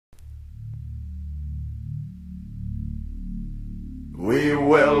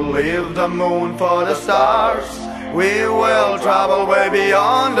will leave the moon for the stars. We will travel way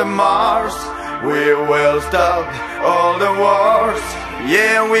beyond the Mars. We will stop all the wars.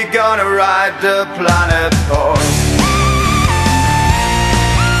 Yeah, we gonna ride the planet horse.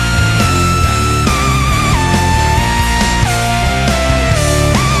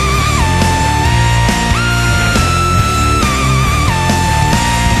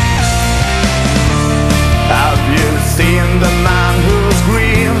 Have you seen the man who's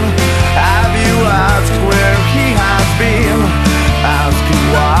green? Have you asked where he has been? Ask him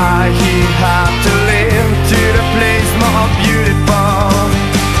why he had to live to the place more beautiful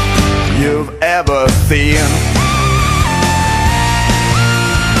you've ever seen.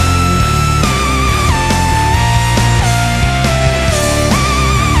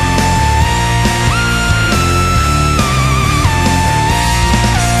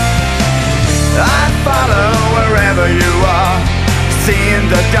 I follow wherever you are. Seeing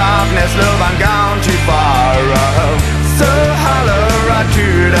the darkness, love, I'm gone too far. So holler right to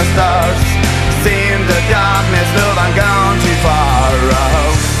the stars. Seeing the darkness, love, I'm gone too far.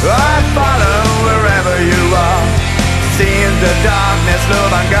 I follow wherever you are. Seeing the darkness,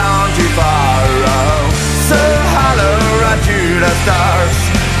 love, I'm gone too far. So holler right to the stars.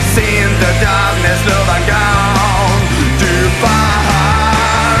 Seeing the darkness, love, I'm gone too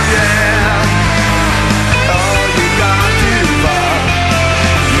far. Yeah.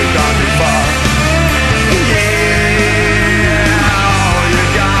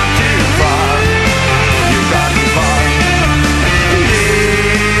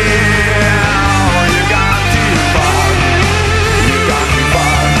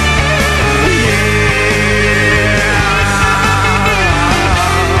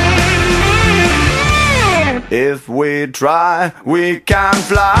 If we try, we can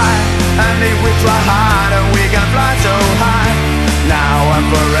fly. And if we try harder, we can fly so high. Now and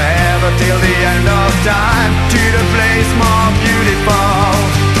forever till the end of time. To the place more beautiful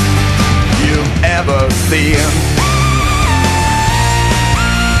you've ever seen.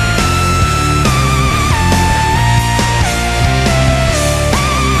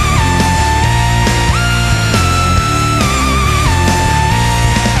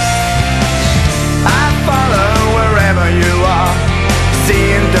 You are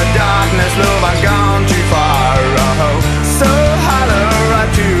seeing the darkness, love, I'm gone too far. So holler right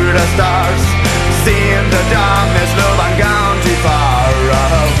to the stars. Seeing the darkness, love, I'm gone too far.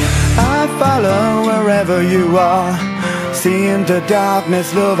 I follow wherever you are. Seeing the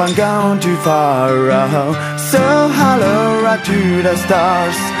darkness, love, I'm gone too far. So holler right to the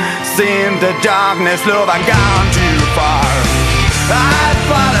stars. Seeing the darkness, love, I'm gone too far. I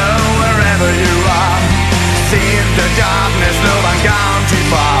follow wherever you are. Seeing the darkness, love, I'm gone.